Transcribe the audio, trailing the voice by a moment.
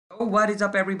What is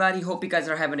up everybody? Hope you guys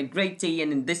are having a great day,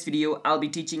 and in this video I'll be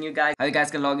teaching you guys how you guys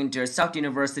can log into your South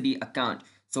University account.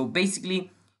 So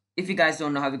basically, if you guys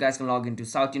don't know how you guys can log into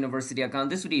South University account,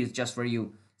 this video is just for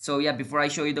you. So yeah, before I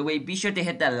show you the way, be sure to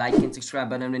hit that like and subscribe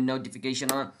button with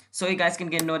notification on so you guys can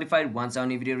get notified once our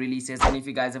new video releases. And if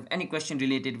you guys have any question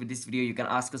related with this video, you can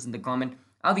ask us in the comment.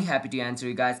 I'll be happy to answer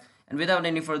you guys. And without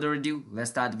any further ado, let's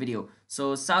start the video.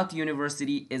 So South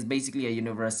University is basically a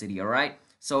university, alright?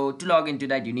 So to log into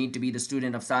that, you need to be the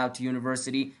student of South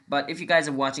University. But if you guys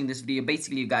are watching this video,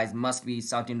 basically you guys must be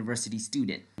South University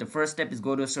student. The first step is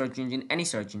go to a search engine, any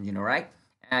search engine, alright?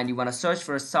 And you want to search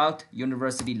for South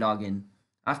University login.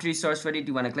 After you search for it,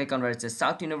 you want to click on where it says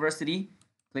South University.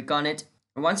 Click on it.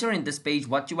 And once you're in this page,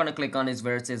 what you want to click on is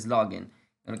where it says login.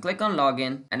 You're gonna click on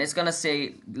login, and it's gonna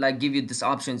say, like, give you this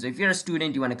option. So if you're a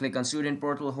student, you want to click on student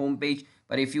portal homepage.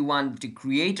 But if you want to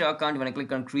create your account, you want to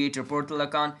click on create your portal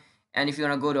account. And if you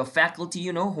want to go to a faculty,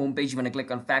 homepage, you want to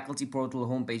click on faculty portal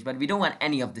homepage. But we don't want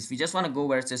any of this. We just want to go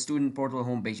where it says student portal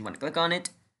homepage. You want to click on it.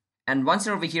 And once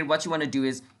you're over here, what you want to do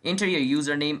is enter your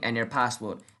username and your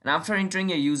password. And after entering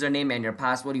your username and your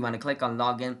password, you want to click on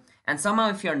login. And somehow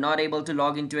if you're not able to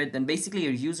log into it, then basically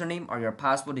your username or your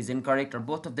password is incorrect, or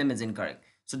both of them is incorrect.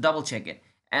 So double check it.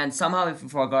 And somehow if you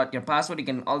forgot your password, you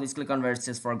can always click on where it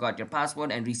says forgot your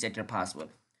password and reset your password.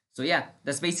 So yeah,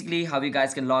 that's basically how you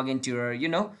guys can log into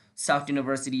your, South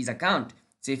University's account.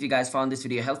 So if you guys found this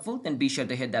video helpful, then be sure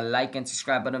to hit that like and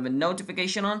subscribe button with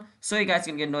notification on so you guys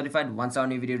can get notified once our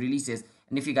new video releases.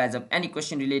 And if you guys have any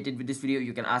question related with this video,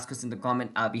 you can ask us in the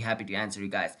comment. I'll be happy to answer you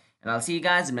guys. And I'll see you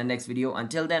guys in my next video.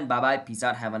 Until then, bye bye, peace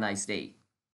out, have a nice day.